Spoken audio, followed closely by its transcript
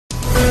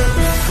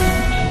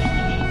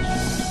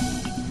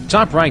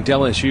Top-ranked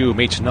LSU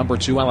meets number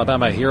 2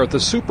 Alabama here at the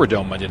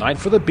Superdome Monday night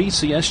for the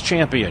BCS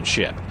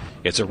Championship.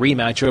 It's a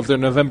rematch of their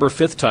November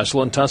 5th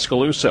tussle in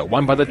Tuscaloosa,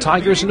 won by the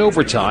Tigers in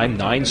overtime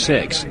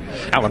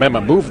 9-6.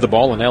 Alabama moved the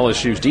ball in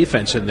LSU's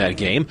defense in that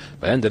game,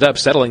 but ended up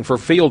settling for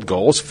field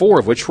goals, 4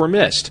 of which were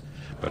missed.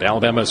 But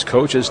Alabama's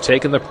coach has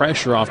taken the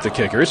pressure off the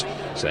kickers,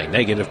 saying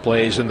negative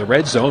plays in the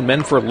red zone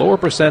meant for lower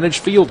percentage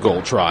field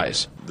goal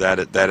tries.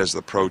 That is the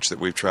approach that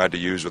we've tried to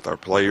use with our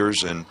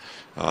players, and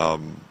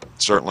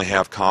certainly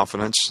have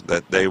confidence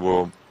that they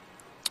will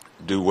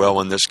do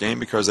well in this game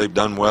because they've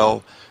done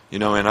well,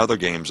 in other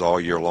games all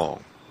year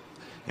long.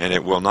 And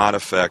it will not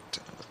affect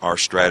our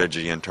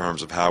strategy in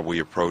terms of how we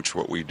approach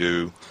what we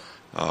do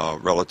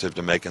relative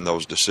to making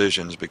those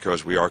decisions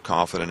because we are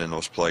confident in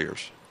those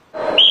players.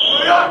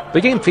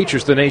 The game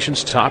features the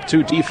nation's top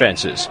 2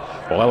 defenses.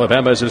 While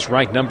Alabama's is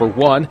ranked number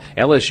 1,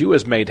 LSU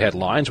has made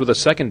headlines with a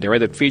secondary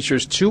that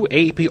features 2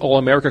 AP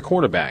All-America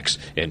cornerbacks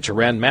in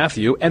Tyrann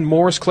Mathieu and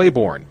Morris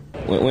Claiborne.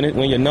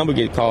 When your number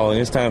gets called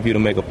and it's time for you to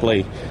make a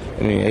play,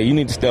 you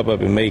need to step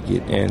up and make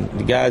it. And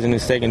the guys in the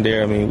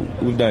secondary,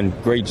 we've done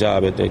a great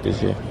job at that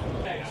this year.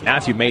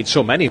 Mathieu made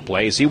so many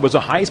plays, he was a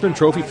Heisman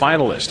Trophy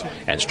finalist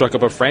and struck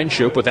up a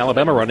friendship with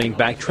Alabama running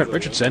back Trent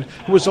Richardson,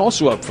 who was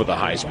also up for the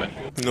Heisman.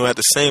 At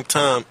the same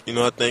time,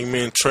 I think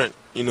me and Trent,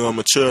 are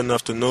mature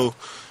enough to know,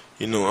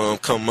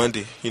 come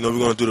Monday, we're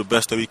going to do the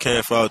best that we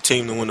can for our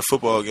team to win the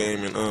football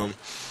game. And,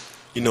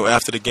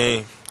 after the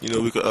game,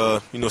 we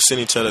could, send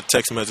each other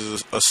text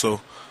messages or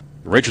so.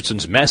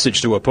 Richardson's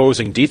message to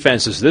opposing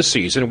defenses this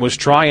season was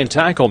try and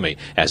tackle me,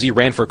 as he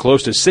ran for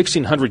close to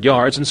 1,600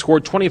 yards and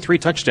scored 23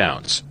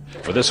 touchdowns.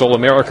 For this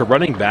All-America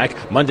running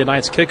back, Monday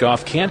night's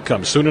kickoff can't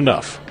come soon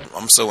enough.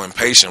 I'm so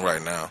impatient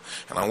right now,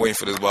 and I'm waiting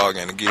for this ball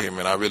game to get here,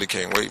 man. I really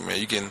can't wait, man.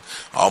 I can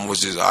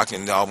almost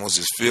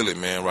just feel it,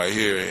 man, right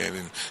here,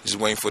 and just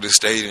waiting for this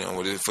stadium,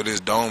 for this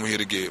dome here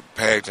to get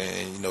packed,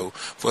 and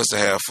for us to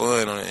have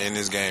fun in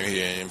this game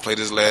here and play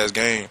this last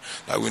game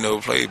like we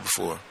never played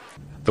before.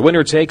 The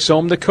winner takes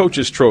home the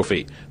coach's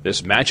trophy.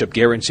 This matchup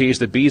guarantees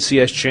the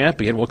BCS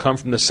champion will come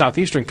from the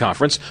Southeastern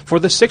Conference for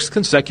the 6th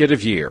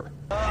consecutive year.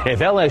 If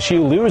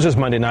LSU loses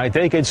Monday night,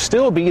 they could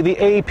still be the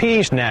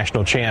AP's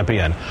national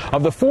champion.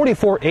 Of the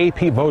 44 AP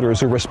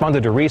voters who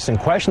responded to recent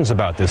questions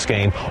about this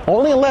game,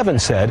 only 11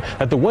 said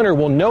that the winner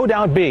will no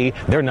doubt be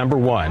their number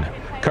 1.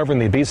 Covering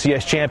the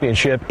BCS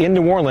championship in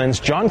New Orleans,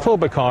 John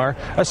Klobucar,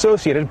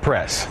 Associated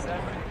Press.